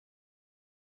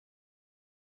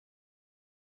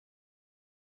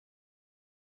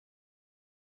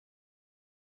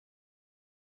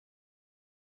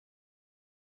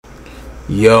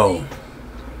Yo,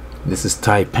 this is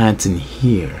Ty Panton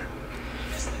here.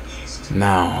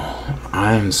 Now,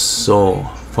 I am so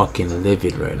fucking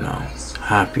livid right now.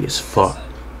 Happy as fuck.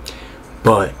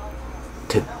 But,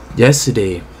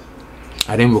 yesterday,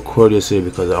 I didn't record yesterday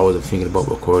because I wasn't thinking about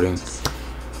recording.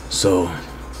 So,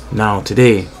 now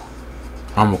today,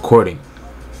 I'm recording.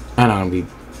 And I'm going to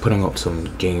be putting up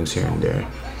some games here and there.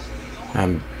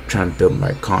 I'm trying to build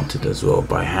my content as well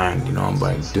by hand, you know,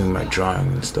 by doing my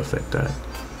drawing and stuff like that.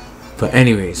 But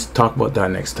anyways, talk about that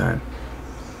next time.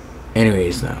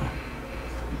 Anyways, now,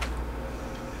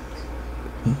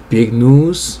 big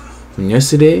news from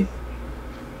yesterday.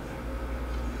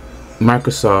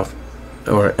 Microsoft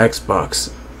or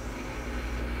Xbox,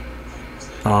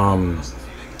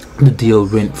 the deal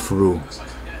went through,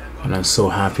 and I'm so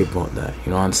happy about that.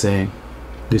 You know what I'm saying?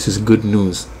 This is good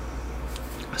news.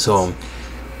 So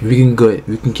we can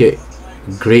get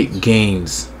great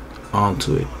games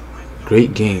onto it.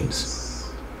 Great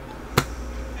games.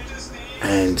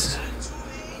 And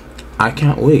I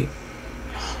can't wait.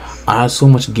 I have so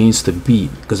much games to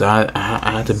beat because I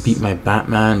had to beat my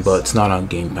Batman, but it's not on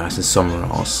Game Pass, it's somewhere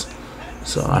else.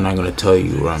 So I'm not gonna tell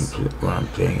you where I'm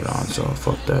playing it on, so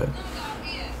fuck that.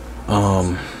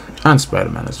 And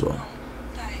Spider-Man as well.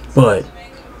 But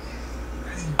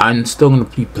I'm still gonna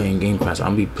be playing Game Pass.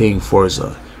 I'll be playing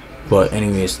Forza. But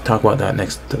anyways, talk about that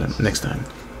next time.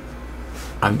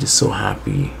 I'm just so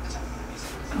happy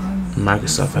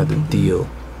Microsoft had the deal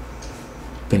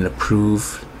been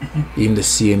approved. Even the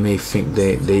CMA think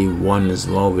they won as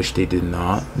well, which they did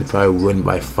not. They probably won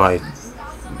by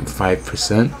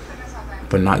 5%,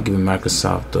 but not giving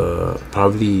Microsoft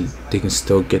probably they can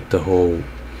still get the whole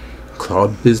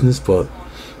cloud business, but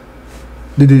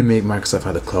they didn't make Microsoft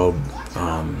have a cloud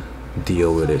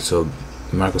deal with it, so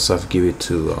Microsoft gave it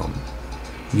to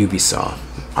Ubisoft.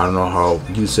 I don't know how I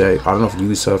don't know if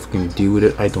Ubisoft can deal with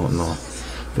it. I don't know,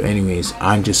 but anyways,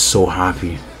 I'm just so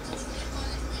happy.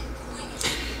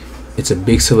 It's a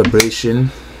big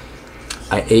celebration.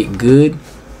 I ate good.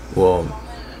 Well,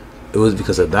 it was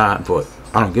because of that, but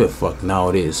I don't give a fuck. Now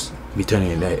it is. Be telling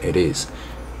you that it is.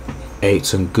 I ate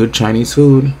some good Chinese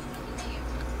food.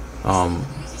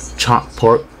 Chopped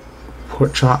pork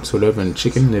chops, whatever, and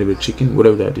chicken, a little bit of chicken,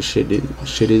 whatever that shit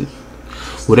is,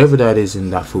 whatever that is in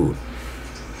that food.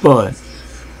 But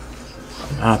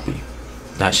I'm happy.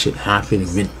 That shit happened. It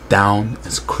went down.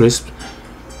 It's crisp.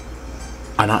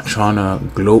 I'm not trying to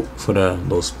gloat for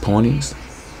those ponies.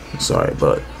 Sorry,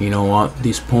 but you know what?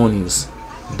 These ponies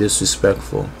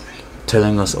disrespectful,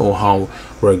 telling us how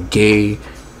we're gay,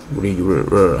 we're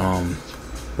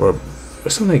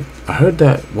something like, I heard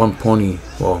that one pony,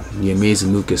 well, the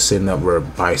Amazing Lucas, saying that we're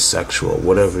bisexual,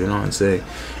 whatever, you know what I'm saying,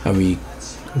 and we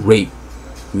rape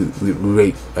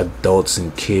adults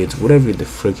and kids, whatever the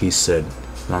frick he said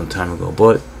a long time ago.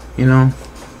 But you know,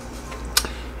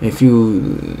 if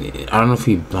you, I don't know if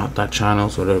he blocked that channel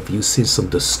or whatever, you see some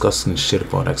disgusting shit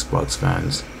about Xbox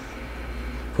fans.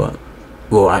 But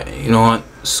well, you know what,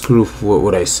 screw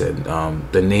what I said.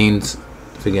 The names,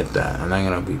 forget that. I'm not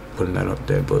gonna be putting that up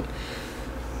there. But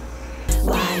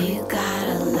why you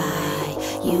gotta lie?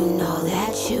 You know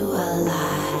that you a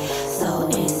lie. So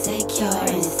insecure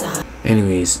inside.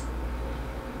 Anyways,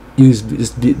 you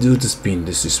just being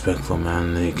disrespectful,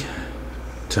 man. Like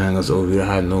telling us, oh, we don't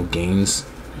have no games,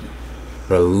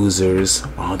 we're losers,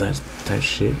 all that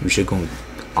shit. We should go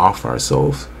off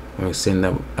ourselves. And we're saying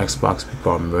that Xbox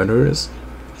people are murderers.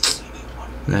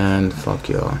 Man, fuck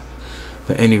y'all.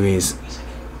 But anyways,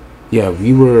 yeah,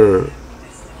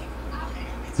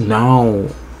 now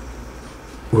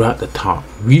we're at the top.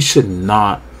 We should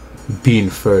not be in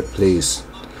third place.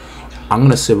 I'm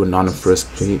gonna say we're not in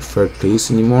third place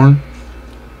anymore.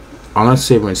 I'm gonna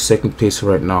say we're in second place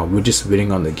right now. We're just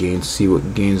waiting on the games, see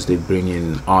what games they bring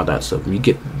in, all that stuff. We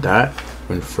get that,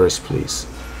 we're in first place.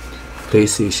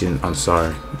 PlayStation, I'm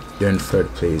sorry, they're in third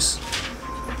place.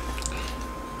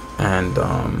 And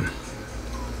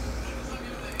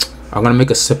I'm gonna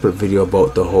make a separate video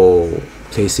about the whole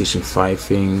PlayStation 5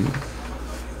 thing,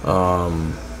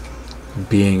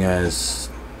 being as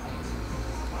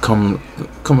coming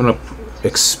up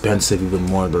expensive even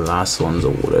more than the last ones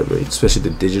or whatever, especially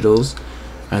the digitals,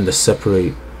 and the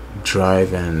separate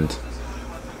drive, and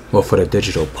well, for the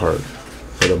digital part.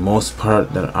 For the most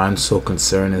part that I'm so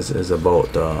concerned is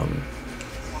about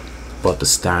the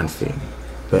stand thing.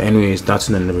 But anyways, that's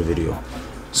in another video.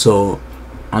 So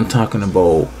I'm talking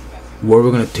about where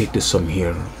we're gonna take this from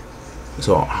here.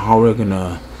 So how we're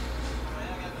gonna,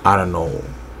 I don't know,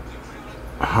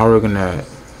 how we're gonna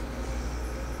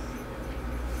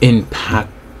impact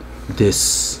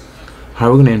this, how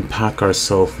we're gonna impact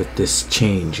ourselves with this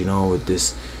change, you know, with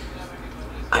this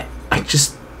I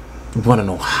just want to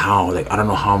know how. Like, I don't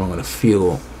know how I'm gonna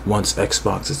feel once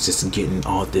Xbox is just getting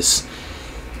all this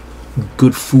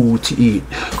good food to eat,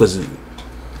 because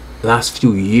last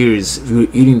few years we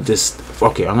were eating this.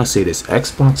 Okay, I'm gonna say this: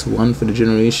 Xbox One for the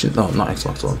generation. No, not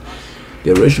Xbox One.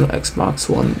 The original Xbox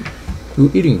One, we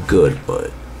were eating good,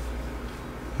 but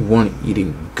we weren't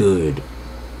eating good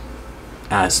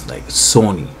as like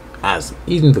Sony, as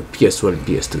even the PS1 and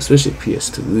PS2, especially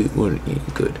PS2. We weren't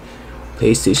eating good.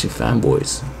 PlayStation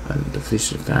fanboys and the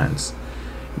PlayStation fans,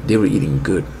 they were eating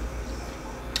good.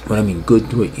 When I mean good,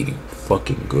 they were eating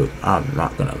fucking good. I'm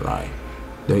not gonna lie,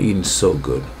 they're eating so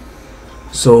good.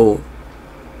 So,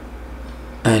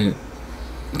 and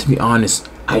to be honest,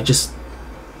 I just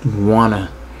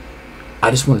wanna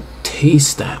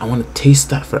taste that. I want to taste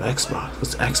that for Xbox,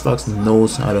 because Xbox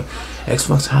knows how to.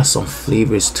 Xbox has some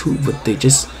flavors too, but they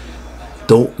just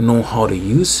don't know how to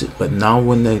use it. But now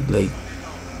when they're like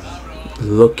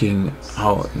looking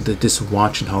how they're just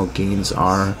watching how games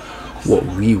are, what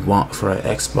we want for our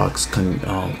Xbox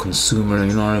consumer,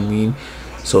 you know what I mean?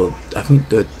 So I think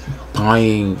they're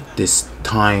buying this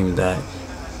time that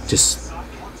just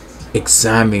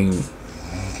examining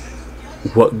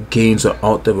what games are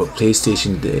out there, what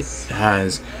PlayStation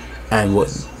has, and what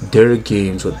their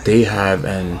games, what they have,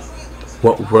 and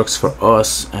what works for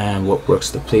us and what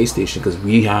works for the PlayStation. Because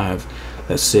we have,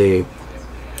 let's say,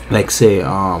 we're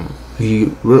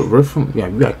from, yeah,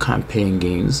 we got campaign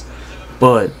games,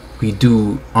 but we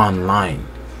do online,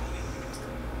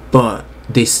 but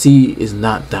they see is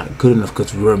not that good enough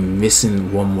because we're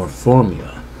missing one more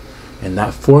formula, and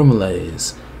that formula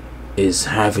is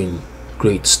having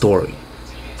great story.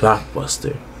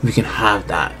 Blockbuster, we can have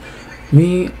that.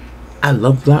 Me, I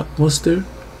love Blockbuster,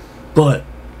 but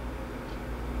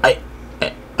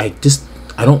I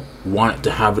don't want it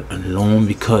to have it alone,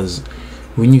 because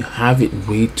when you have it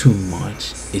way too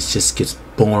much, it just gets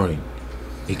boring.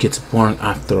 It gets boring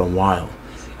after a while.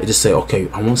 It just say, okay,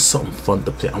 I want something fun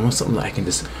to play. I want something that I can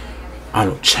just, I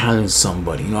don't know, challenge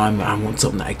somebody. You know what I mean? I want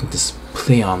something that I can just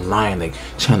play online, like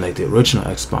challenge, like the original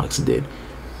Xbox did.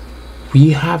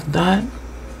 We have that.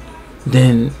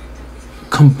 Then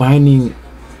combining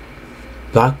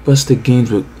Blockbuster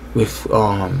games with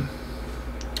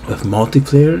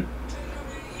multiplayer,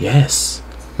 yes.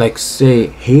 Like say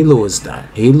Halo is that.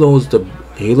 Halo's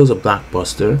a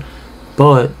Blockbuster,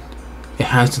 but it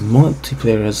has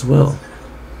multiplayer as well.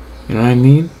 You know what I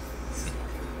mean?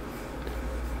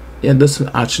 Yeah, there's some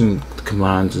action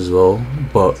commands as well,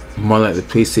 but more like the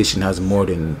PlayStation has more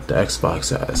than the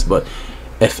Xbox has. But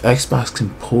if Xbox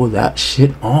can pull that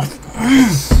shit off,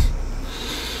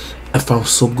 if I was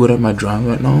so good at my drawing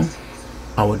right now,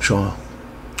 I would draw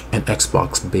an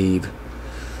Xbox babe.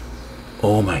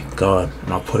 Oh my god,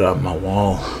 and I'll put it on my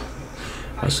wall.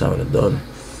 That's what I would have done.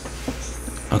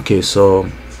 Okay, so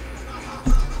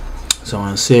what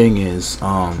I'm saying is,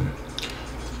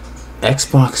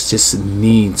 Xbox just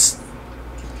needs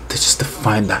to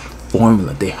find that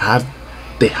formula. They have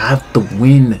the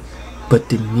win, but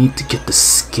they need to get the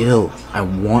skill. I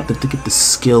want them to get the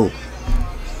skill.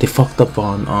 They fucked up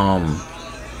on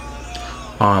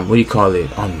what do you call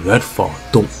it, on Redfall.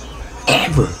 Don't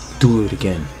ever do it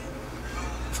again.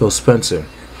 Phil Spencer,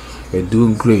 you're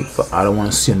doing great, but I don't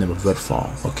want to see another Redfall.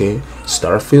 Okay,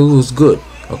 Starfield was good.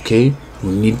 Okay,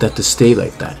 we need that to stay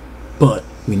like that, but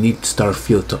we need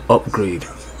Starfield to upgrade.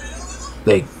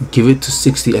 Like, give it to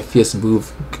 60 FPS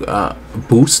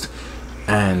boost,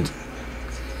 and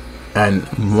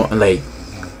more, like,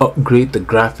 upgrade the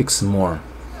graphics more.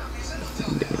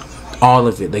 All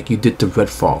of it, like you did to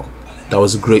Redfall. That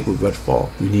was great with Redfall.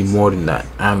 We need more than that.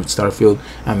 I'm with Starfield.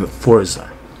 I'm with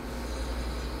Forza.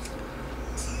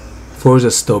 Forza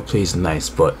still plays nice,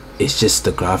 but it's just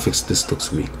the graphics just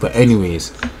looks weak. But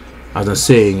anyways, as I'm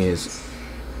saying is,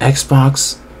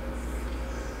 Xbox,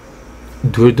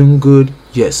 they're doing good,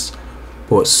 yes,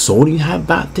 but what Sony had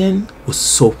back then was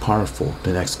so powerful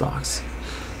than Xbox.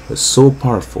 It was so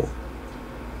powerful.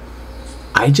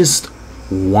 I just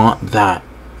want that,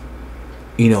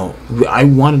 you know, I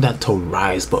wanted that to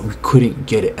rise, but we couldn't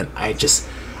get it, and I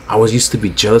was used to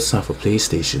be jealous of a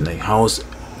PlayStation. Like, how is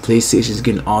PlayStation's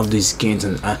getting all these games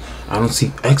and I don't see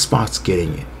Xbox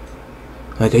getting it?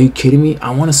 Like, are you kidding me? I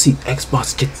want to see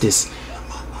Xbox get this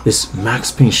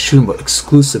Max Payne shooting, but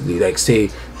exclusively. Like, say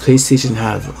PlayStation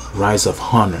have Rise of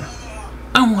Honor,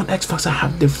 I want Xbox to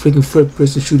have their freaking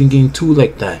third-person shooting game too,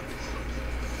 like that.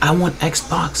 I want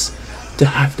Xbox to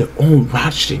have their own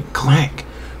Ratchet and Clank,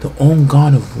 their own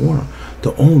God of War,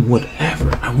 their own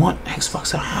whatever. I want Xbox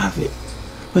to have it,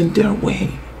 but in their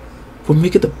way. We'll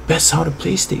make it the best out of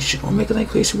PlayStation, or make it like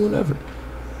PlayStation, whatever.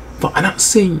 But I'm not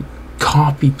saying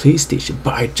copy PlayStation,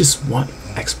 but I just want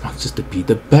Xbox just to be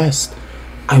the best.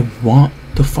 I want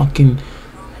to fucking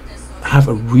have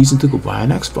a reason to go buy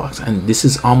an Xbox, and this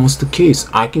is almost the case.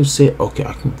 I can say, okay,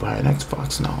 I can buy an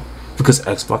Xbox now because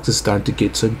Xbox is starting to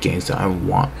get some games that I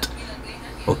want.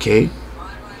 Okay,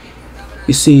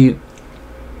 you see,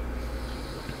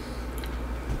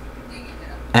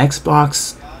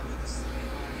 Xbox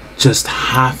just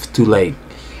have to like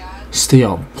stay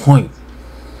on point.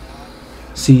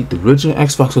 See, the original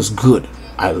Xbox was good.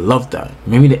 I love that.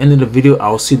 Maybe at the end of the video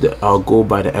I'll go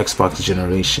by the Xbox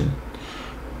generation.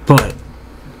 But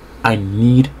I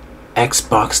need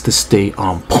Xbox to stay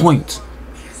on point.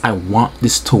 I want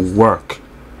this to work.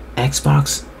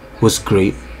 Xbox was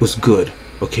great, was good.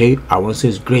 Okay, I want to say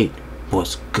it's great, but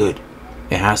it's good.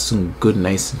 It has some good,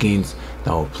 nice games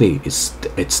that I'll play. It's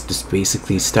just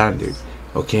basically standard.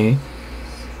 Okay,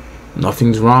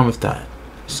 nothing's wrong with that.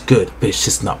 It's good, but it's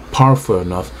just not powerful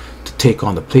enough to take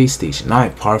on the PlayStation.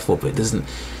 Not powerful, but it doesn't.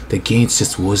 The games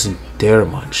just wasn't there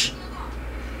much.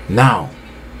 Now,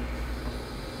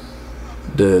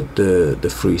 the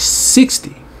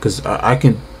 360, because I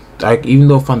even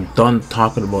though if I'm done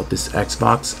talking about this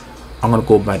Xbox, I'm gonna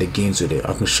go by the games with it.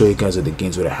 I can show you guys what the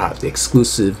games with it have. The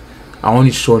exclusive. I'm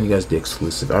only showing you guys the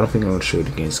exclusive. I don't think I'm gonna show you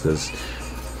the games because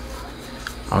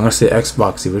I'm gonna say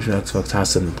Xbox. The original Xbox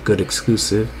has some good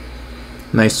exclusive,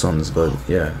 nice ones, but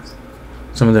yeah,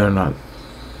 some of them are not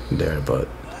there. But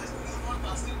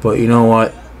you know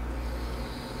what?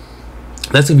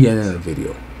 That's gonna be the end of the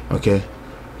video. Okay.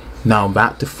 Now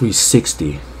back to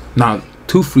 360. Now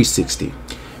to 360.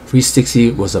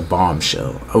 360 was a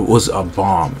bombshell. It was a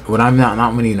bomb. When I'm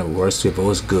not really in the worst way, but it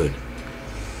was good.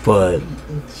 But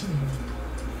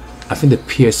I think the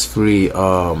PS3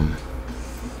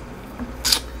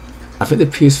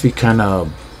 kind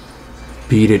of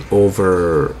beat it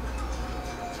over.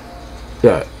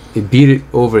 Yeah, it beat it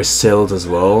over sales as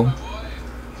well.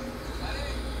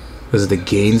 Because of the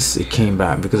gains, it came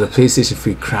back. Because the PlayStation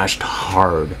 3 crashed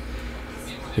hard.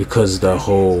 Because the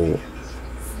whole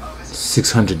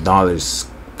 $600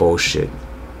 bullshit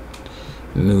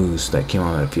news that came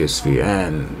on the PS3,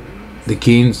 and the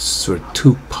games were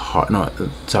too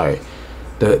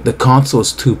the console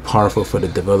was too powerful for the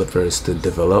developers to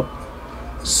develop,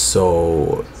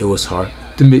 so it was hard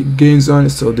to make games on it.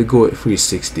 So they go at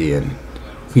 360, and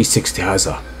 360 has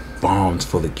a bombs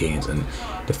full of games, and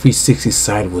the 360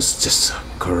 side was just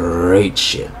great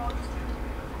shit.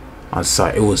 On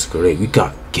site, it was great. We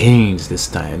got games this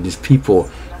time. There's people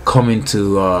coming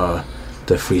to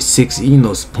the 360. Even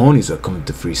those ponies are coming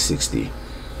to 360.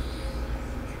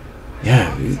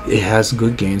 Yeah, it has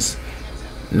good games.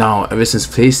 Now, ever since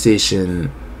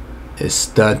PlayStation is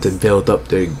starting to build up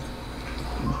the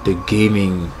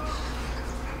gaming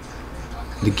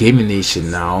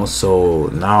nation now, so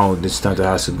now they're starting to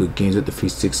have some good games with the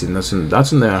 360. And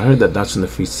that's when I heard that's when the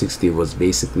 360 was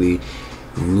basically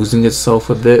losing itself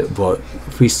a bit, but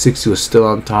 360 was still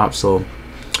on top. So,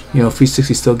 you know,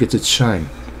 360 still gets its shine.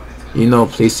 You know,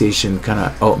 PlayStation kind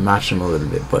of outmatched them a little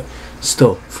bit, but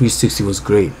still 360 was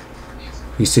great.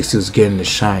 360 was getting the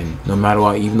shine no matter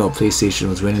what. Even though PlayStation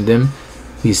was winning them,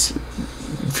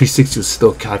 360 was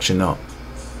still catching up.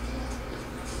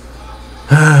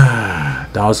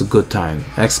 That was a good time.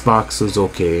 Xbox was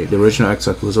okay. The original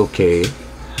Xbox was okay,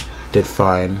 did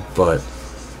fine, but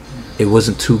it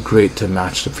wasn't too great to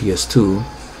match the PS2.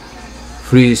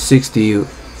 360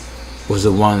 was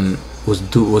the one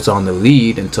was on the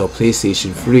lead until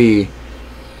PlayStation 3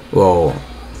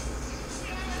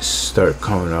 start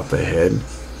coming up ahead.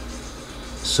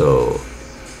 So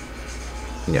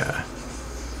yeah,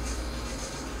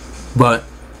 but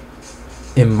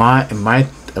in my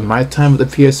time with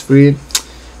the PS3,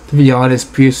 to be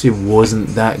honest, PS3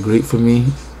 wasn't that great for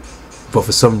me, but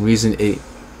for some reason it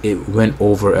went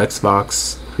over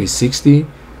Xbox 360.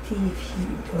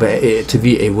 But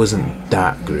it wasn't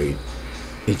that great.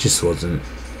 It just wasn't.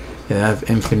 It have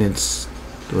Infinite,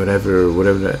 whatever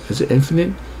that is. It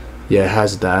Infinite? Yeah, it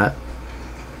has that.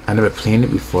 I never played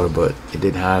it before, but it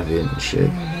did have it and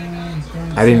shit.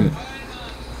 I don't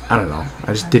know.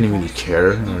 I just didn't really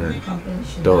care, or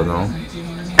don't know.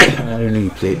 I didn't really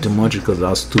play it too much because I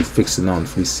was too fixing on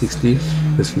 360.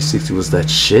 Because 360 was that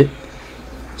shit.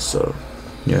 So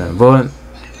yeah, but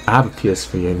I have a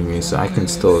PS3 anyway, so I can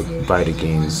still buy the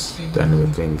games that I never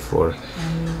played before.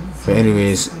 But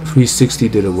anyways, 360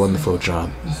 did a wonderful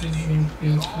job.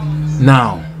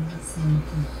 Now,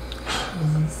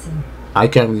 I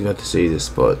can't believe I have to say this,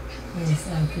 but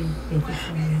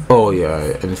oh yeah,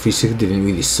 and 360 didn't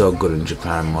really sell good in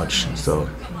Japan much, so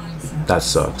that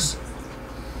sucks.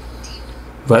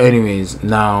 But anyways,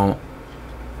 now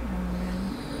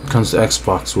comes to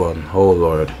Xbox One, oh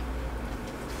lord,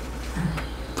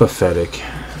 pathetic.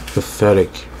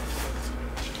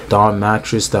 Don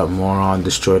Mattress, that moron,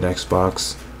 destroyed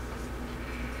Xbox.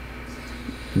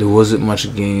 There wasn't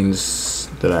much gains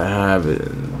that I have.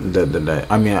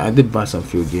 I mean, I did buy some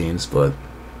few games, but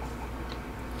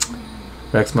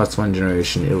Xbox One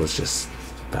generation, it was just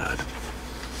bad.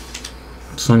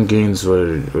 Some games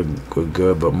were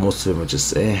good, but most of them were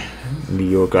just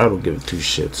mediocre. I don't give two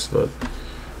shits. But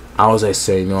I was like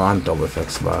saying, no, I'm done with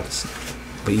Xbox.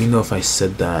 But you know, if I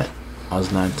said that, I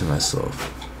was lying to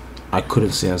myself. I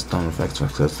couldn't say I was done with Xbox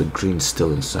because the green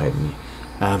still inside me.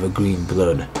 I have a green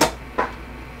blood.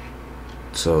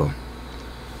 So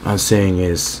I'm saying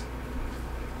is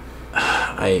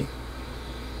I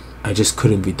just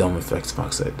couldn't be done with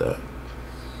Xbox like that.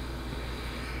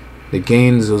 The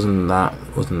games wasn't that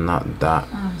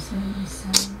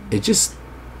it just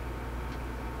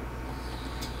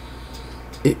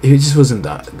wasn't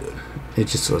that good. It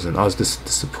just wasn't. I was just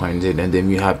disappointed. And then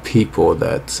you have people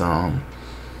that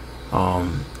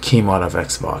came out of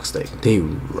Xbox, like they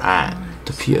ran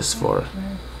the PS4.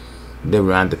 They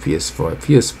ran the PS4.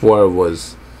 PS4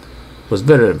 was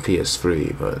better than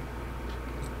PS3, but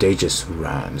they just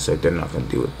ran. It's like they're not gonna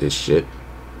deal with this shit.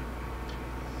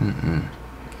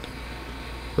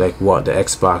 Like what the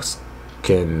Xbox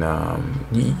can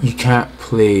you can't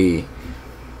play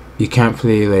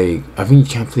like, I think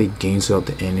you can't play games without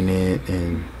the internet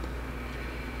and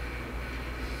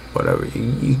whatever.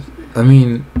 I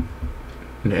mean,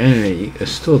 the internet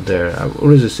is still there. What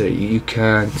does it say? You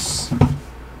can't.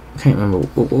 I can't remember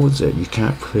what was it. You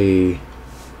can't play.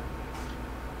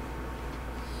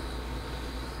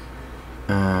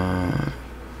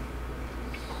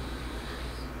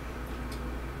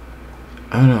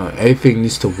 I don't know. Everything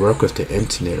needs to work with the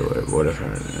internet or whatever.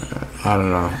 I don't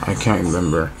know. I can't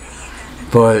remember.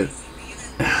 But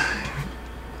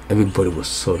everybody was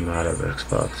so mad at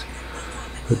Xbox.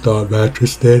 The Don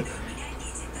Mattress did.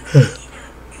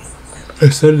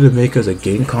 Instead of to make us a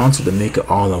game console, to make it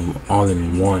all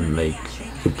in one. Like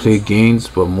you could play games,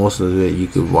 but most of it you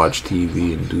could watch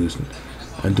TV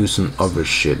and do some other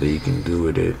shit that you can do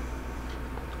with it.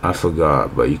 I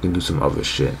forgot, but you can do some other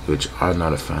shit, which I'm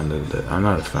not a fan of. I'm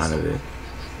not a fan of it.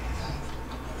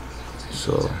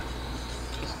 So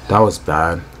that was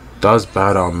bad. That was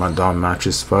bad on my Don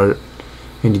Mattress part.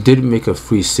 And he did make a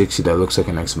 360 that looks like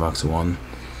an Xbox One.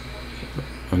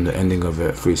 And the ending of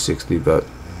it, 360, but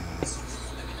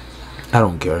I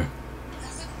don't care.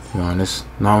 To be honest,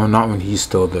 no, not when he's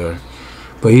still there.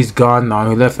 But he's gone now.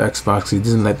 He left Xbox. He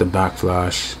doesn't like the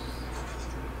backflash.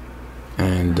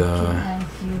 And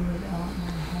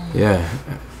yeah,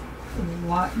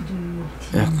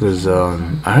 because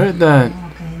I heard that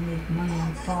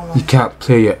you can't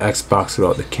play your Xbox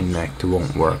without the Kinect. It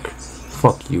won't work.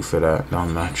 Fuck you for that,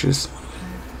 Don Mattress.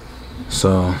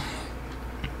 So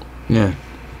yeah.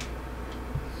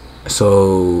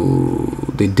 So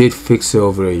they did fix it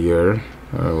over a year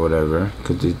or whatever,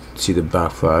 because they see the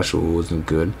backflash wasn't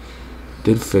good.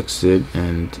 Did fix it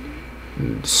and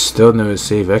still never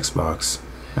save Xbox.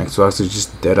 Xbox is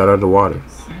just dead out of the water.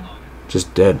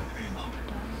 Just dead.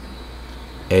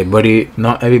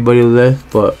 Not everybody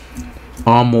left, but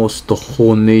almost the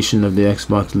whole nation of the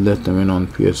Xbox left and went on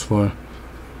PS4.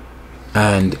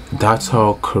 And that's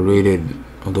how created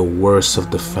the worst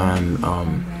of the fan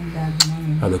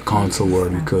of the console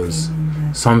world, because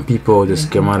some people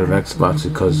just came out of Xbox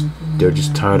because they're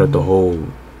just tired of the whole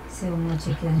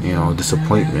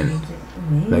disappointment.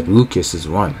 Like Lucas is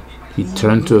one. He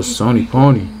turned to a Sony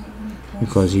pony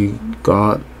because he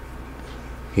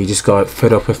just got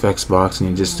fed up with Xbox and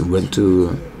he just went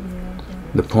to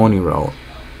the pony route.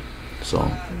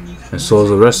 And so is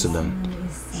the rest of them.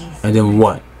 And then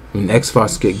what? When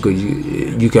Xbox get good,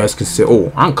 you guys can say,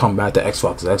 "Oh, I'm coming back to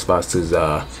Xbox. Xbox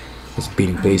is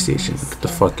beating PlayStation." Get the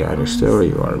fuck out of here. Stay where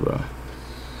you are, bro.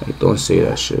 Like, don't say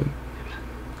that shit.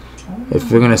 If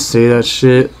you're gonna say that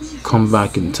shit, come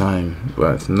back in time.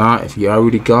 But if not, if you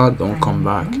already gone, don't come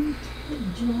back.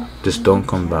 Just don't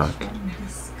come back.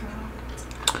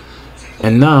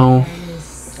 And now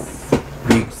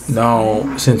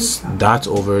since that's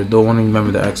over, don't want to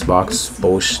remember the Xbox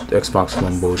bullshit, Xbox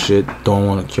One bullshit. Don't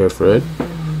want to care for it.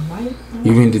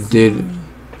 Even they did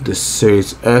the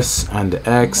Series S and the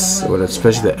X, or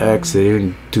especially the X, they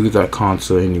didn't do that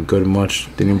console any good much.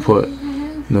 They didn't put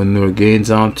no newer games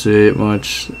onto it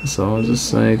much. So I was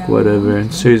just like, whatever.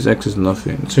 And Series X is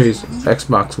nothing. Series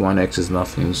Xbox One X is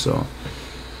nothing. So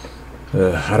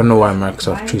I don't know why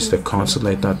Microsoft treats their console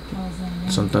like that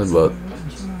sometimes, but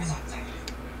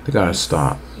they gotta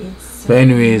stop. But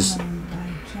anyways,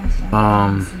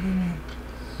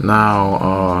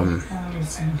 Now,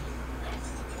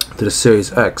 to the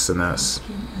Series X and S.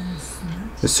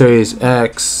 The Series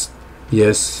X,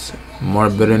 yes, more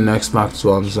better than Xbox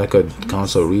One. It's like a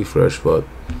console refresh, but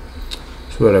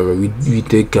it's whatever. We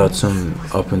did got some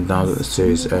up and down with the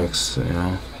Series X, you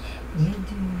know.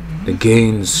 The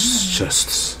games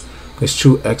just, because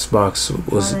true Xbox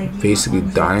was basically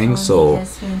dying, so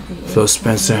Phil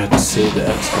Spencer had to save the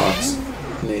Xbox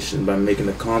nation by making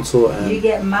a console and you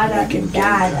get mad at the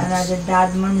dad, and the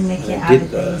dad money make you have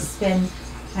to spend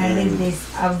and live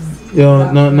this house.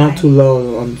 Yo, not too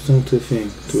loud. I'm listening to the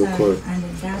thing to record. And the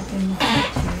dad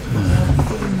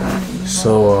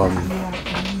So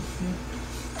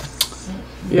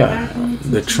yeah,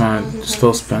 they're trying.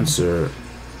 Phil Spencer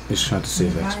is trying to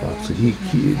save Xbox.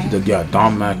 So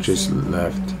Don Mack just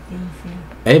left.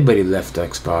 Everybody left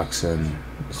Xbox, and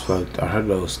so I heard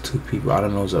those two people. I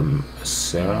don't know, it was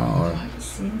Sarah or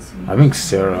I think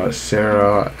Sarah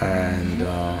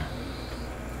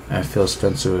and Phil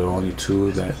Spencer were the only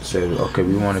two that said, okay,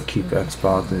 we want to keep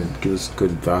Xbox and give us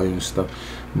good value and stuff,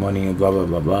 money and blah blah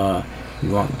blah blah. We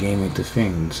want gaming to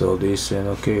thing. So they said,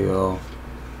 okay, well,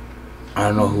 I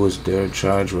don't know who was there in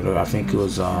charge, whatever. I think it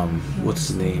was what's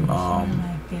his name,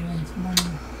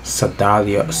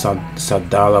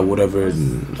 Sadala, whatever.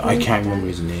 I can't remember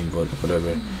his name, but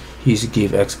whatever. He used to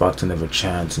give Xbox another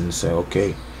chance and say,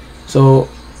 okay, so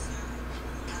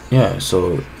yeah,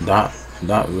 so that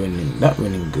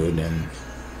winning good and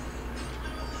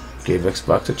gave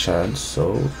Xbox a chance,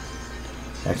 so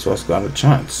Xbox got a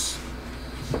chance.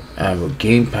 And with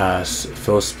Game Pass,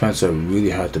 Phil Spencer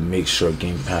really had to make sure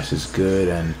Game Pass is good,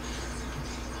 and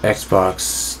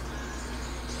Xbox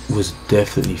was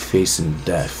definitely facing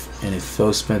death. And if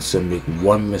Phil Spencer make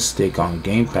one mistake on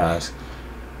Game Pass,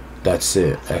 that's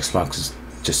it. Xbox is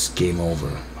just game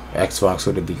over. Xbox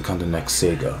would have become the next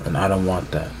Sega, and I don't want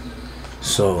that.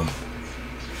 So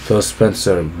Phil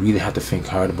Spencer really had to think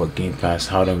hard about Game Pass,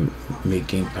 how to make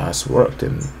Game Pass work,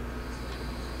 and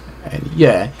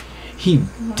yeah, he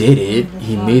did it.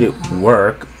 He made it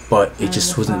work, but it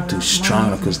just wasn't too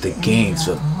strong because the games,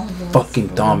 the fucking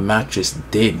Don Mack just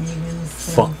did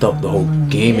fucked up the whole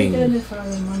gaming,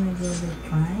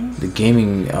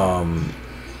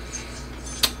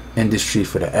 industry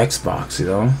for the Xbox. You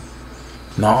know,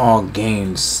 not all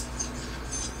games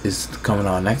is coming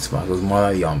on Xbox. It was more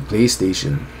like on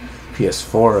PlayStation,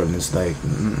 PS4, and it's like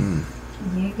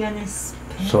you're gonna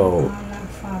spend so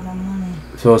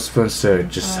Phil Spencer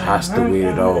just has to wait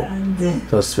it out.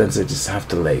 Phil Spencer just have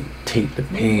to like take the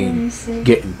pain,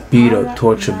 getting beat up,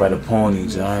 tortured by the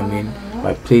ponies, you know what I mean?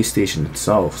 By PlayStation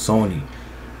itself, Sony.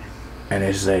 And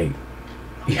it's like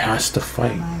he has to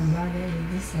fight.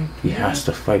 He has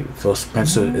to fight. Phil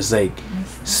Spencer is like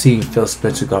seeing Phil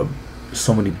Spencer got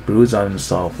so many bruises on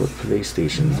himself with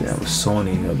PlayStations, and with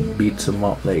Sony, you know, beats him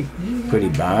up like pretty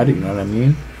bad, you know what I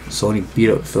mean? Sony beat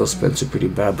up Phil Spencer pretty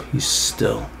bad, but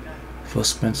Phil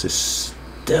Spencer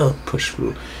still pushed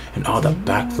through, and all the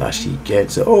backlash he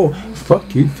gets. Oh,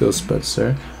 fuck you, Phil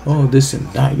Spencer. Oh, this and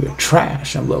that, you're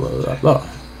trash, and blah blah blah blah.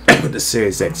 But the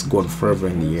Series X going further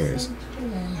in the years,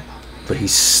 but he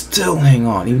still hang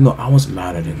on, even though I was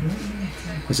mad at him.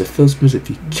 I said, Phil Spencer, if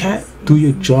you can't do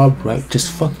your job right,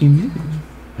 just fucking move.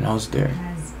 And I was there.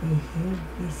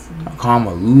 I call him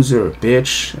a loser, a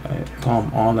bitch. I call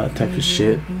him all that type of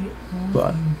shit.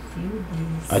 But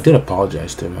I did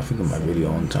apologize to him. I think in my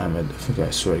video one time. I think I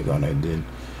swear to God I did.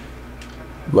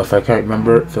 But if I can't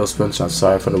remember, Phil Spencer, I'm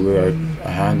sorry for the way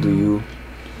I handle you.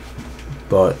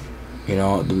 But, you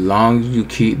know, the longer you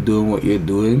keep doing what you're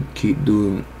doing, keep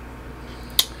doing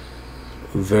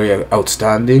very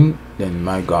outstanding, then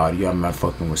my God, you have my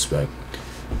fucking respect.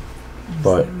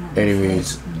 But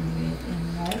anyways,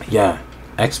 yeah,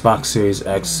 Xbox Series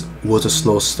X was a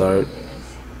slow start.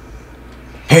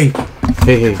 Hey,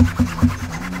 the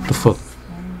fuck.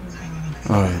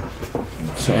 Alright.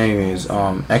 So anyways,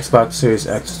 Xbox Series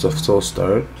X is a slow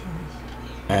start,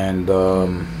 and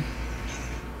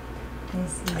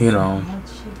you know,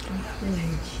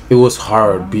 it was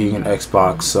hard being an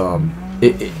Xbox.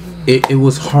 It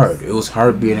was hard. It was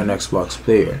hard being an Xbox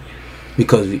player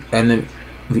because the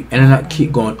internet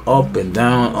keep going up and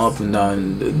down, up and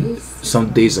down. Some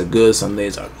days are good, some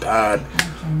days are bad.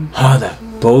 Ah, that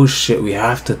bullshit. We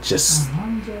have to just,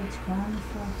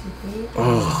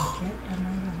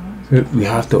 we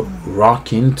have to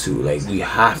rock into, like, we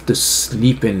have to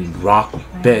sleep in rock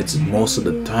beds most of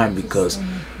the time, because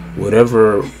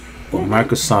whatever what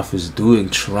Microsoft is doing,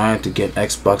 trying to get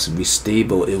Xbox to be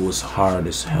stable, it was hard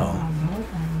as hell.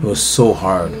 It was so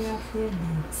hard.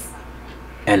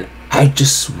 And I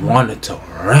just wanted to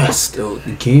rest.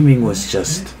 Gaming was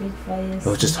just, it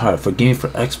was just hard. For gaming for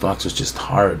Xbox was just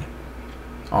hard.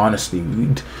 Honestly,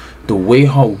 the way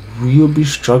how we'll be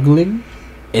struggling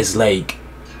is like,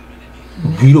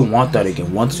 we don't want that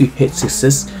again. Once we hit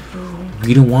success,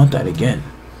 we don't want that again.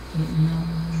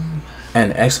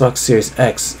 And Xbox Series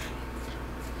X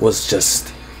was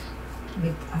just,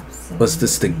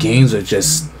 the games are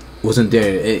just wasn't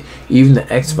there. Even the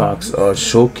Xbox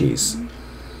showcase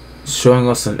showing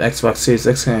us an Xbox Series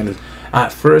X kind.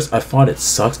 At first I thought it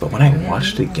sucks, but when I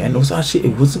watched it again,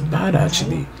 it wasn't bad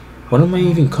actually. What am I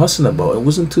even cussing about? It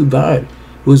wasn't too bad.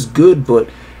 It was good, but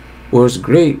it was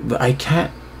great. But I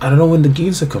don't know when the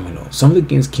games are coming out. Some of the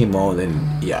games came out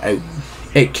and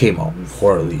it came out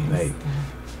poorly. Like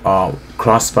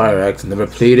Crossfire X, never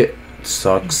played it.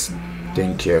 Sucks.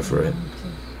 Didn't care for it.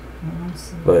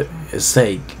 But it's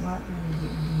like,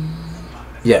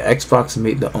 yeah, Xbox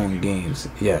made their own games,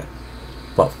 yeah,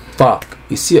 but fuck,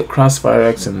 you see a Crossfire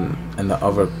X and the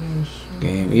other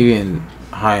game, even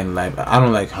High and Life. I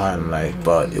don't like High and Life,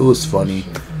 but it was funny.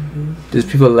 There's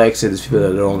people that likes it, there's people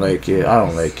that don't like it. I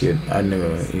don't like it. I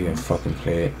never even fucking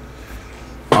play it.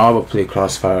 I would play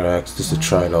Crossfire X just to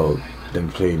try it out, than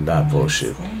playing that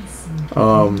bullshit.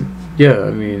 Yeah,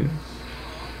 I mean,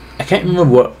 I can't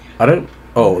remember what I don't.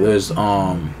 Oh, there's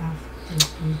Ori.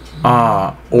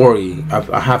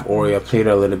 I have Ori. I played it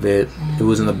a little bit. It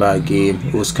wasn't a bad game.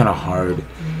 It was kind of hard,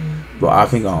 but I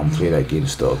think I'll play that game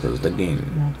still because the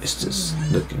game is just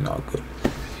looking not good.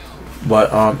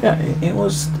 But yeah, it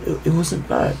wasn't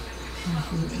bad.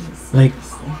 Like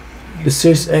the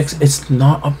Series X, it's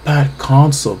not a bad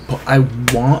console, but I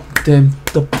want them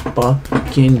to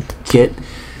fucking get,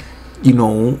 you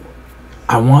know,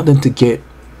 I want them to get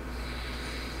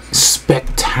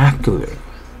spectacular.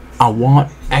 I want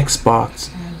Xbox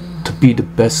to be the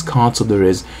best console there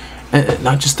is, and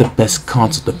not just the best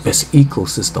console, the best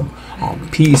ecosystem on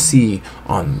PC,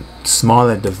 on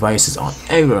smaller devices, on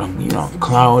everything, you know,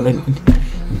 cloud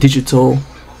and digital.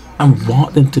 I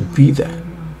want them to be that.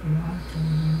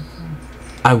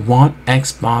 I want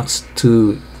Xbox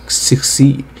to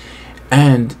succeed,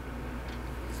 and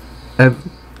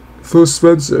Phil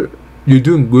Spencer, you're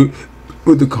doing good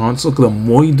with the console. The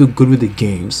more you do good with the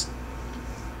games,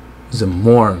 the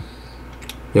more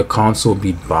your console will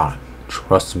be bought.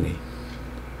 Trust me.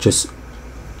 Just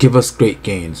give us great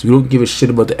games. We don't give a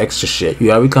shit about the extra shit.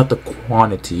 Yeah, we got the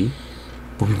quantity,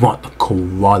 but we want the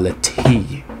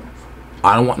quality.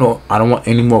 I don't want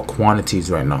any more quantities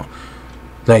right now.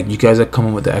 Like, you guys are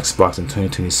coming with the Xbox in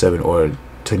 2027 or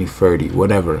 2030,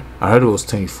 whatever. I heard it was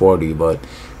 2040, but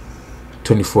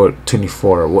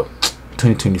 24 what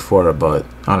 2024, but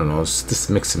I don't know, it's just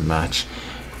mix and match.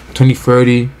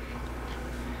 2030,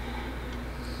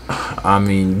 I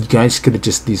mean, you guys could have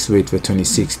just at least wait for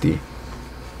 2060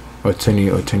 or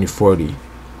 2040.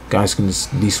 Guys can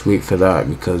just at least wait for that,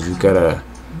 because we got a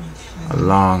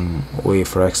long way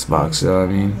for Xbox, you know what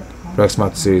I mean? For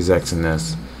Xbox Series X and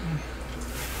S.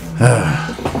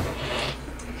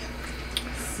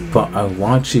 But I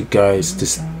want you guys to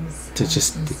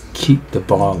just keep the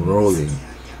ball rolling.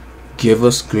 Give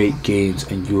us great games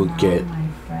and you'll get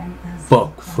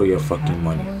buck for your fucking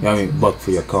money. I mean, buck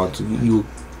for your console.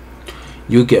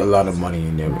 You'll get a lot of money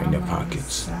in your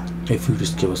pockets if you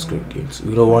just give us great games.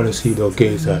 We don't want to see those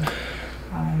games that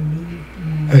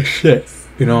shit,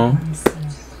 you know.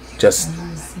 Just,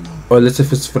 or let's,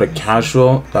 if it's for the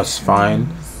casual, that's fine.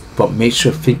 But make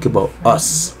sure to think about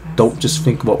us. Don't just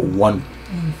think about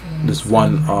this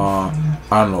one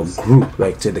I don't know, group,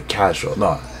 like to the casual.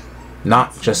 No,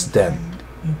 not just them.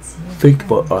 Think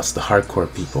about us, the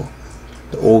hardcore people,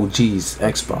 the OGs,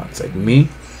 Xbox, like me.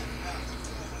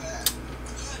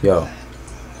 Yo,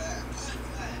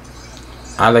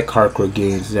 I like hardcore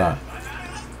games, yeah.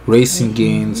 Racing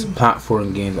games,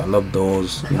 platform games, I love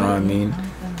those, you know what I mean?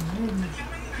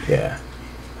 Yeah,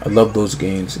 I love those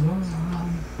games.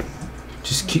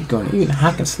 Just keep going, even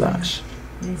hack and slash.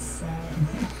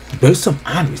 There's some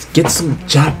animes, get some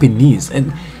Japanese,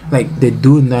 and like they're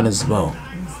doing that as well.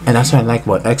 And that's what I like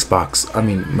about Xbox, I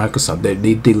mean Microsoft, they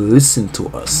listen to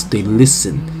us, they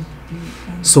listen.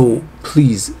 So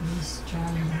please,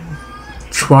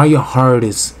 try your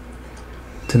hardest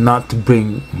to not to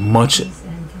bring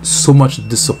so much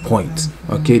disappointment.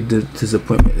 Okay, the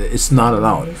disappointment, it's not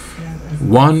allowed.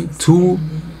 1, 2,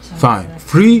 fine.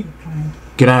 3,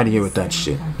 get out of here with that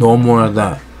shit. No more of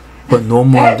that. But no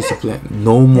more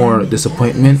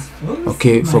disappointment.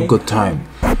 Okay, for a good time.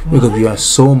 Because we have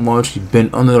so much, we've been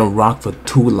under the rock for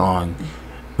too long,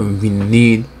 and we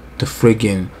need to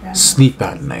friggin' sleep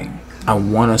at night. I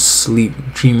want to sleep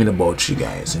dreaming about you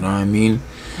guys. You know what I mean?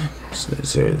 So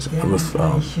there's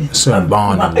with Sir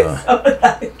Bond on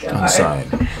the side.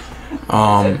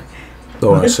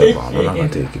 Don't want to say Bond. I'm not gonna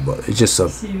take it, but it's just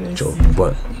a joke.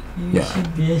 But yeah,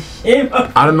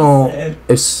 I don't know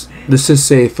if let's just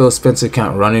say Phil Spencer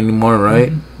can't run anymore,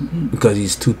 right? Because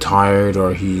he's too tired,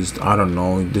 or he's, I don't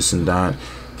know, this and that.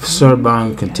 If Sir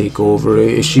Bond can take over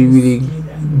it, is she really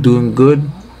doing good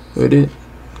with it?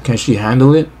 Can she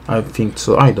handle it? I think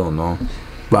so. I don't know,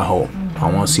 but I hope.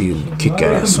 I want to see him kick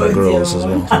ass with girls as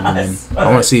well.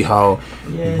 I want to see how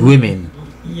women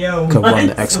can run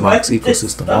the Xbox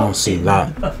ecosystem. I want to see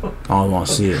that. I want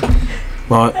to see it.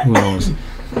 But who knows?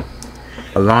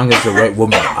 As long as the right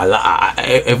woman,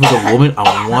 if it's a woman,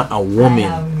 I want a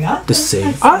woman to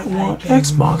say, I want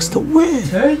Xbox to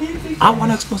win. I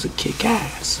want Xbox to kick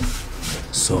ass.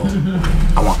 So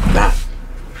I want that.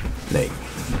 Like,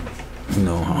 you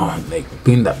know, like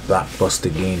being that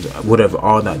blockbuster games, whatever,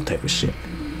 all that type of shit.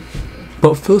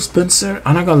 But Phil Spencer,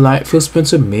 I'm not gonna lie, Phil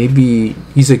Spencer, maybe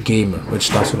he's a gamer, which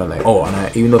that's what I like. Oh,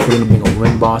 and even though if we're gonna bring a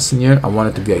women boss in here, I want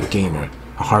it to be a gamer,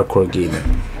 a hardcore gamer,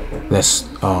 less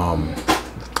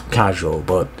casual.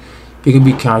 But it can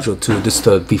be casual too, just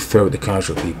to be fair with the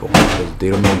casual people, because they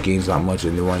don't know games that much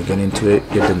and they want to get into it.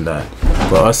 Give them that.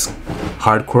 For us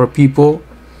hardcore people,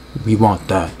 we want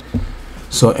that.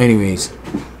 So anyways,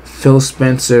 Phil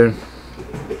Spencer,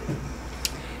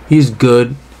 he's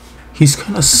good. He's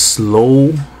kind of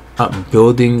slow at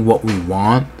building what we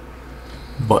want,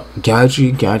 but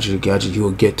Gadget, he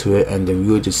will get to it, and then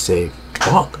we will just say,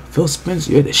 fuck, Phil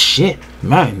Spencer, you're the shit,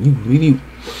 man. You really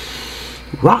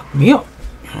rock me up.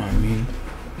 You know what I mean?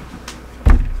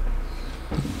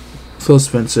 Phil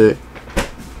Spencer,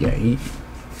 yeah,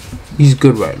 he's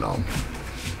good right now.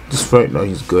 Just right now,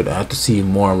 he's good. I have to see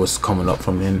more what's coming up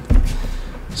from him.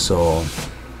 So,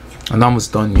 I'm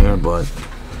almost done here, but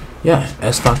yeah,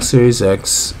 Xbox Series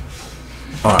X.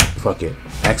 Alright, fuck it.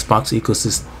 Xbox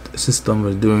ecosystem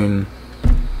is doing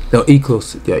the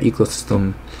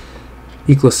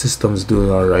ecosystem's doing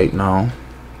alright now.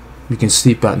 You can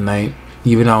sleep at night.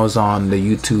 Even I was on the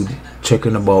YouTube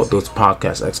checking about those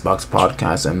podcasts, Xbox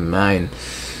podcasts, and man,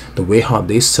 the way how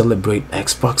they celebrate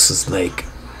Xbox is like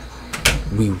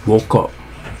we woke up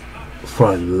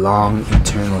for a long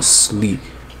eternal sleep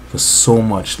for so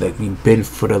much. Like we've been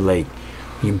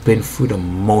through the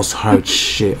most hard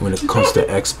shit when it comes to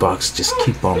Xbox. Just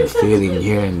keep on failing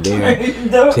here and there.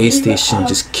 PlayStation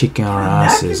just kicking our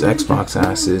asses, Xbox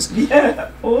asses,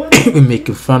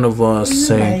 making fun of us,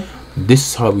 saying this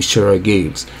is how we share our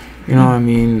games. You know what I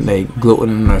mean? Like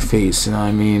gloating in our face. You know what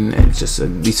I mean? It's just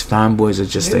these fanboys are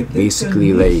just like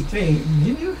basically like,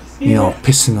 you know,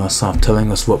 pissing us off,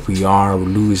 telling us what we are. We're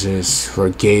losers. We're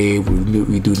gay.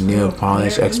 We do nail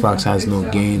polish. Xbox has no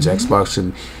games. Xbox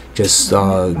should just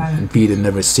be the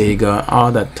never Sega.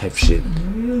 All that type shit.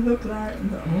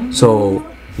 So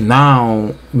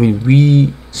now when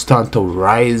we start to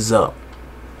rise up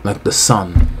like the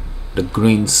sun, the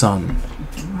green sun,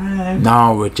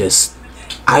 now we're just,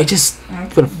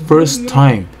 for the first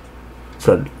time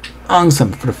for a long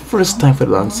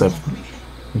time,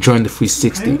 join the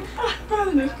 360.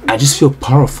 I just feel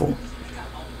powerful.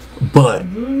 But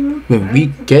when we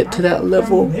get to that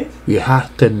level, we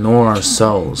have to know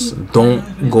ourselves.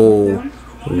 Don't go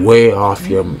way off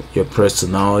your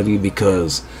personality,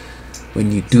 because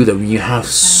when you do that, when you have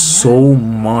so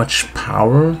much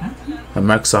power, and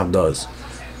Microsoft does,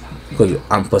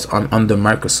 because I'm under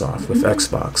Microsoft with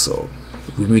Xbox, so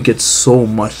when we get so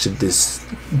much of this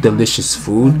delicious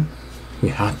food, we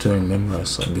have to remember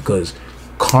ourselves, because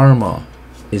karma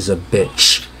is a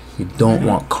bitch. You don't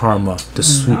want karma to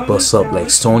sweep us up like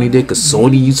Sony did, because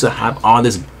Sony used to have all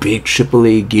this big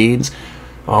AAA games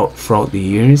out throughout the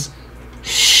years.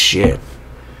 Shit,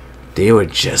 they were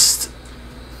just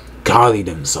golly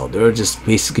themselves. They were just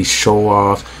basically show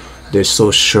off. They're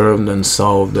so sure of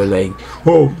themselves. They're like,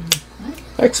 oh,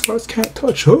 Xbox can't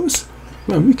touch us,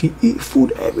 man. We can eat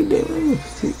food every day.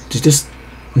 Just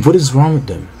what is wrong with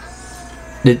them?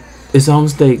 It's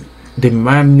almost like they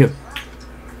remind me of,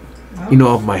 you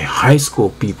know, of my high school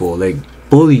people, like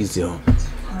bullies, yo.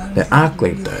 They act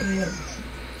like that.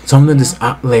 Some of them just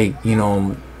act like, you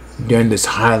know, they're in this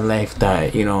high life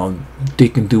that, you know, they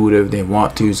can do whatever they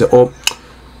want to. So,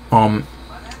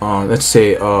 let's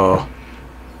say,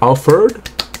 Alfred,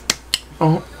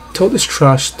 tell this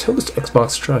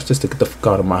Xbox trash just to get the fuck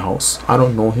out of my house. I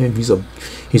don't know him. He's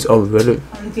irrelevant,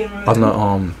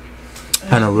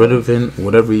 irrelevant,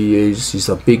 whatever he is. He's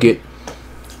a bigot.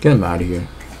 Get him out of here.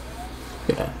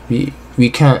 Yeah, we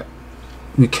can't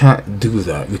do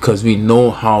that, because we know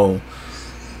how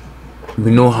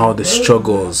the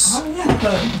struggles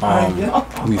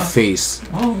we face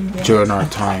during our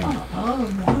time.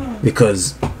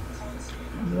 Because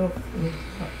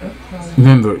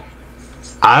remember,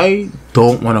 I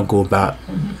don't want to go back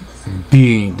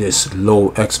being this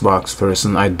low Xbox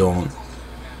person. I don't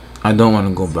want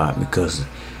to go back because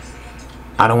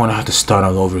I don't want to have to start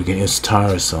all over again. It's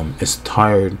tiresome. It's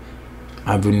tired.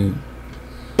 I've been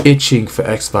itching for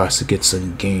Xbox to get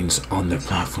some games on their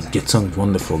platform. Get some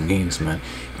wonderful games, man.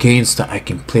 Games that I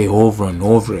can play over and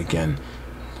over again.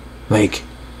 Like,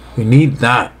 we need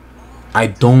that. I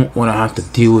don't want to have to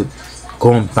deal with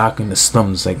going back in the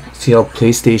slums. Like, see how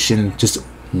PlayStation just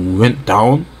went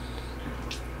down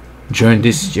during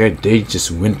this year? They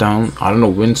just went down. I don't know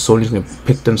when Sony's gonna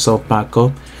pick themselves back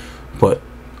up, but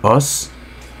us,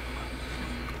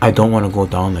 I don't want to go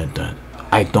down like that.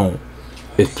 I don't.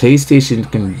 If PlayStation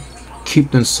can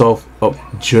keep themselves up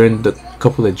during the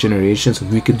couple of generations,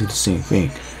 we can do the same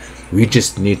thing. We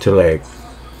just need to, like,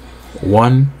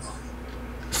 one,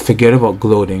 forget about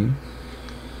gloating.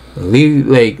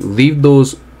 Leave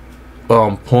those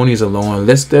ponies alone.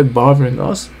 Unless they're bothering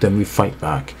us, then we fight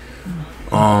back.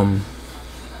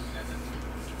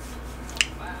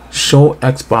 Show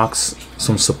Xbox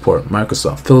some support.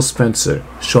 Microsoft, Phil Spencer,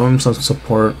 show him some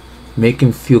support. Make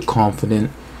him feel confident.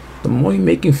 The more you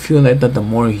make him feel like that, the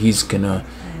more he's gonna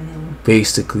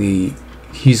just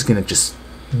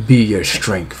be your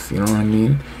strength. You know what I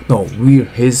mean? No, we're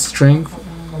his strength.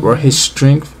 We're his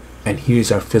strength, and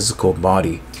here's our physical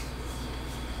body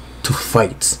to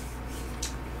fight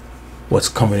what's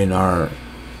coming in our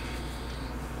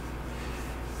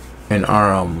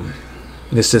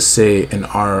let's just say in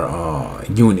our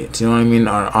unit. You know what I mean?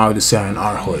 I would say in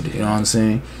our hood. You know what I'm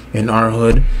saying? In our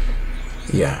hood,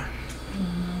 yeah.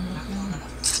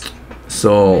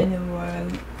 So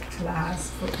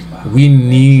we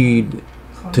need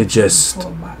to just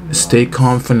stay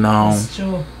calm for now.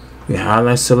 We had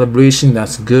that celebration.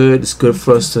 That's good. It's good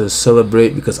for us to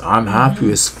celebrate because I'm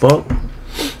happy as fuck,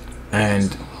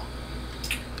 and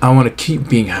I want to keep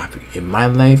being happy in my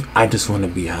life. I just want to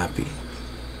be happy,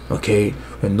 okay,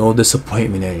 with no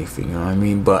disappointment or anything. You know what I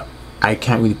mean? But I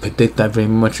can't really predict that very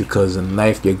much because in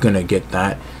life you're gonna get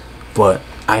that. But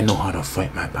I know how to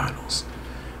fight my battles.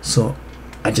 So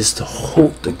I just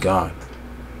hope to God,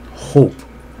 you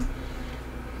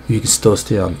can still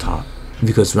stay on top.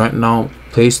 Because right now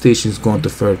PlayStation is going to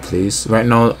third place. Right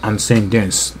now I'm saying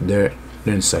they're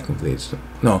in second place.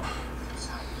 No,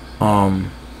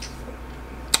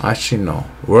 actually no,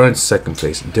 we're in second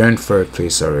place. They're in third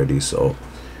place already. So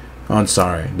I'm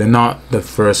sorry, they're not the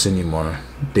first anymore.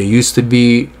 They used to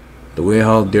be. The way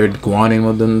how they're going in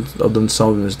of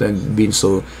themselves and being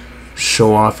so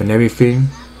show off and everything.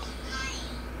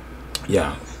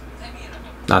 Yeah,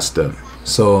 that's them.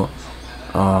 So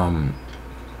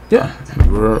yeah,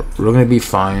 we're gonna be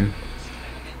fine.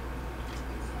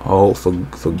 Oh,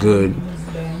 for good.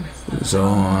 So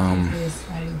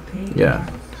yeah.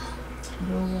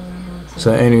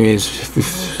 So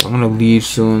anyways, I'm gonna leave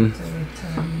soon.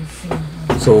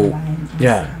 So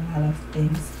yeah,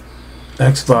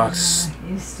 Xbox,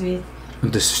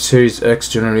 the Series X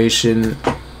generation,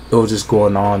 it was just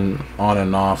going on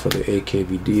and off with the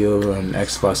AKB deal, and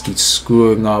Xbox keeps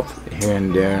screwing up here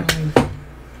and there.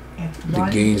 The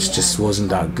games just wasn't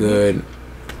that good.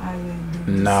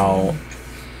 Now,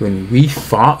 when we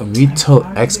tell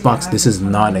Xbox this is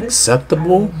not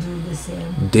acceptable,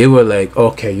 they were like,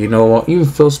 okay, you know what? Even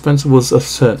Phil Spencer was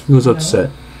upset. He was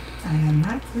upset.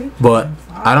 But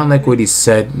I don't like what he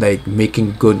said, like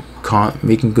making good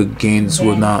games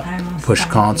will not push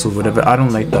consoles, whatever. I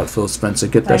don't like that, Phil Spencer.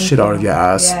 Get that shit out of your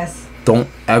ass. Don't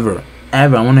ever, I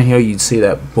want to hear you say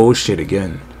that bullshit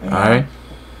again. Alright?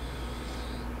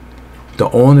 The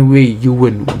only way you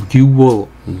will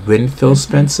win, Phil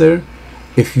Spencer,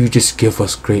 if you just give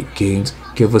us great games,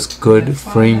 give us good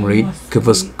frame rate, give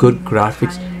us good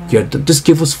graphics. Yeah, just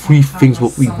give us free things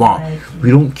what we want. We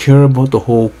don't care about the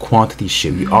whole quantity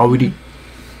shit. We already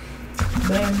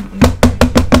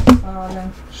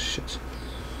shit.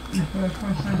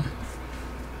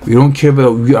 We don't care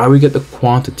about. We already get the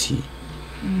quantity.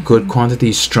 Good quantity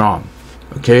is strong.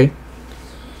 Okay.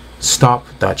 Stop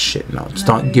that shit now.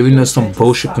 Stop giving us some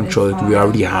bullshit controllers we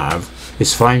already have.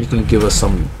 It's fine. You can give us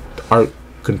some art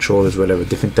controllers, whatever,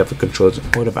 different type of controllers,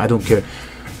 whatever. I don't care.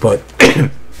 But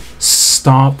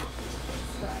stop.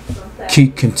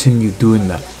 Continue doing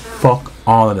that. Fuck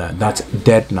all of that. That's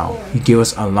dead now. You gave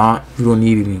us a lot. We don't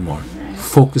need it anymore.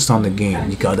 Focus on the game.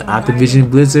 You got the Activision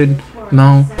Blizzard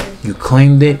now. You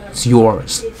claimed it. It's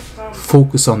yours.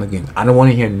 Focus on the game. I don't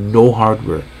want to hear no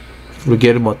hardware.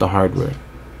 Forget about the hardware.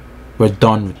 We're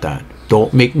done with that.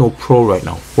 Don't make no pro right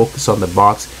now. Focus on the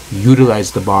box.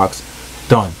 Utilize the box.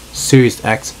 Done. Series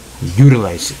X,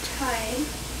 utilize it.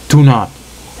 Do not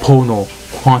pull no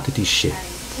quantity shit.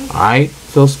 Alright,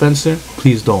 Phil Spencer?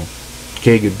 Please don't.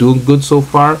 Okay, you're doing good so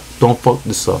far. Don't fuck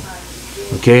this up.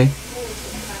 Okay?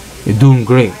 You're doing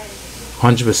great.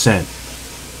 100%.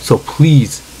 So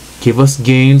please, give us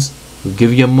gains. We'll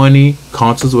give you your money.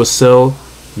 Consoles will sell.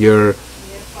 Your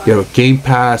Game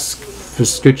Pass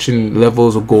subscription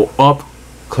levels will go up.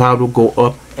 Cloud will go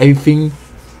up. Everything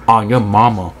on your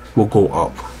mama will go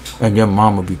up. And your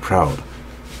mom will be proud.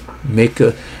 I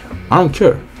don't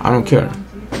care.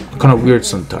 Kind of weird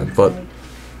sometimes, but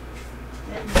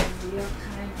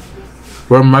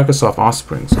we're Microsoft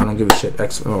offsprings. I don't give a shit.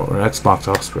 Or Xbox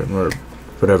offspring or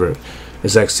whatever.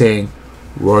 It's like saying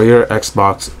we're your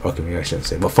Xbox. Okay, maybe I shouldn't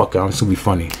say, but fuck it. I'm just gonna be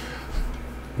funny.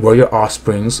 We're your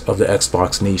offsprings of the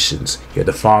Xbox nations. You're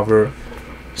the father,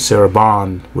 Sarah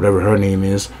Bond, whatever her name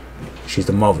is. She's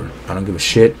the mother. I don't give a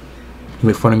shit. You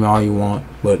make fun of me all you want,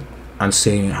 but I'm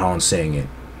saying how I'm saying it.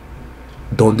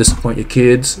 Don't disappoint your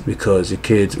kids, because your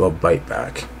kids will bite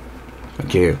back.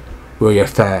 Okay, we're your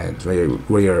fans.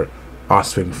 We're your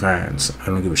offspring fans. I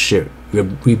don't give a shit.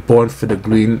 We born for the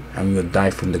green, and we'll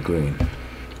die from the green.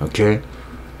 Okay,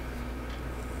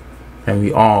 and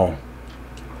we all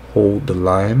hold the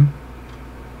line,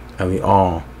 and we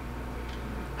all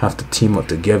have to team up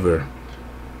together.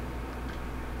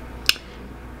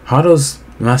 How does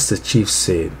Master Chief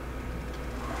say it?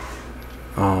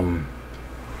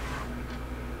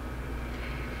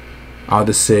 I'll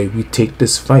just say we take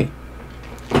this fight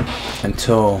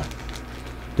until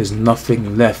there's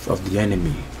nothing left of the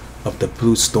enemy, of the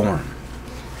blue storm.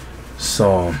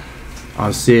 So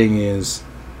I'm saying is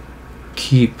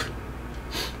keep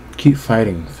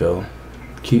fighting, Phil.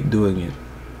 Keep doing it.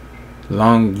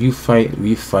 Long you fight,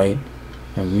 we fight,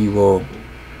 and we will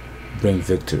bring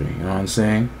victory. You know what I'm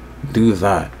saying? Do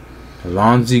that. As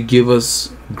long as you give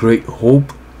us great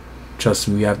hope, trust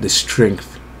me, we have the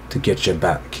strength to get your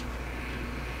back.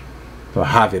 Or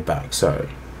have it back, sorry.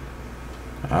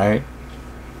 Alright?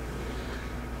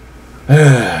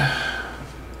 The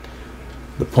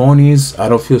ponies, I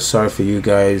don't feel sorry for you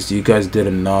guys. You guys did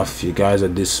enough. You guys are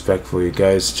disrespectful. You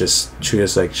guys just treat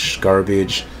us like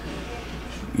garbage.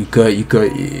 You could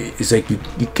it's like you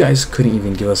guys couldn't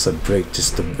even give us a break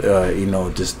just to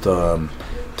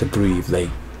to breathe, like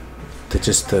to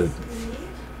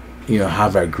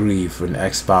have our grief when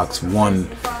Xbox One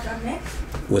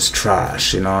was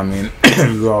trash, you know what I mean?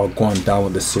 We were all going down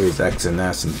with the Series X and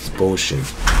S, and it's bullshit.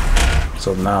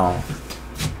 So now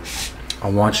I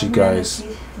want you guys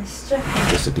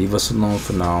just to leave us alone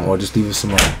for now, or just leave us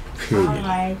alone,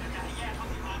 period.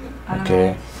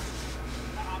 Okay?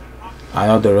 I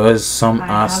know there is some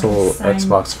asshole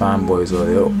Xbox fanboys that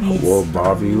will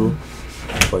bother you,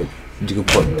 but you can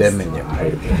put them in your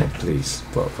place.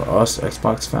 But for us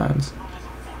Xbox fans,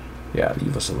 yeah,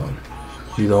 leave us alone.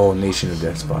 Leave the whole nation of the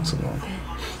Xbox alone,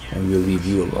 and we'll leave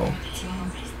you alone.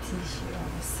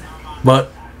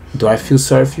 But do I feel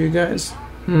sorry for you guys?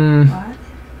 I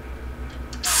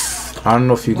don't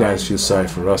know if you guys feel sorry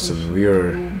for us, and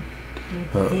we're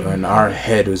and our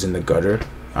head was in the gutter.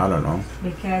 I don't know.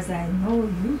 Because I know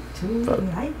you too.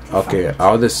 Okay,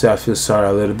 I'll just say I feel sorry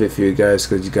a little bit for you guys,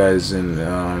 because you guys in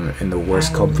the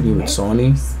worst company with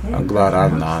Sony. I'm glad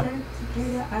I'm not.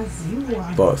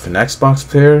 But for an Xbox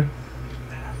player,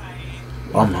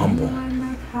 I'm humble.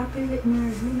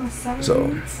 So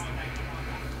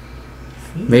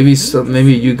maybe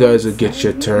you guys will get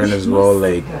your turn as well,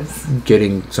 like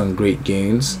getting some great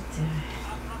gains.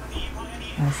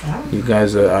 You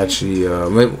guys are actually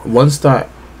once that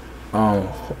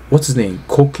what's his name,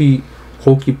 Hoki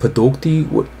Padokti,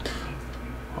 what,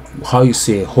 how you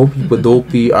say it? Hoki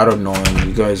Padokti, I don't know.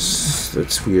 You guys,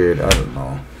 that's weird. I don't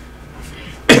know.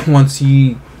 Once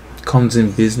he comes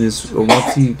in business, or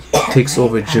once he takes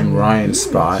over Jim Ryan's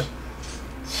spot,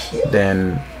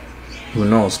 then who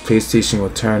knows? PlayStation will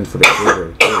turn for the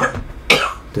better,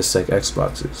 just like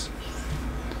Xboxes.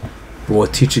 But we'll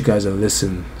teach you guys a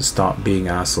lesson to stop being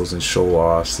assholes and show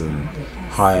offs and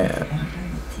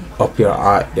up your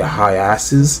high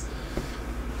asses.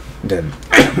 Then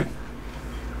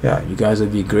yeah, you guys will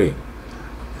be great.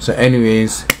 So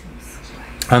anyways,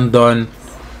 I'm done.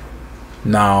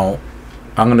 Now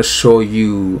I'm gonna show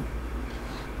you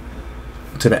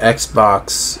to the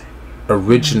Xbox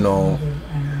original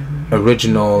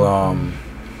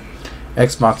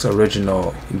Xbox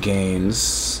original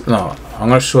games. No, I'm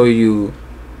gonna show you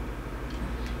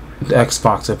the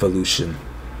Xbox Evolution.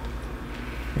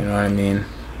 You know what I mean?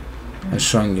 I'm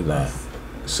showing you that.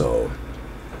 So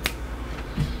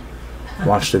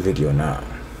watch the video now.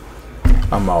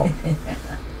 I'm out.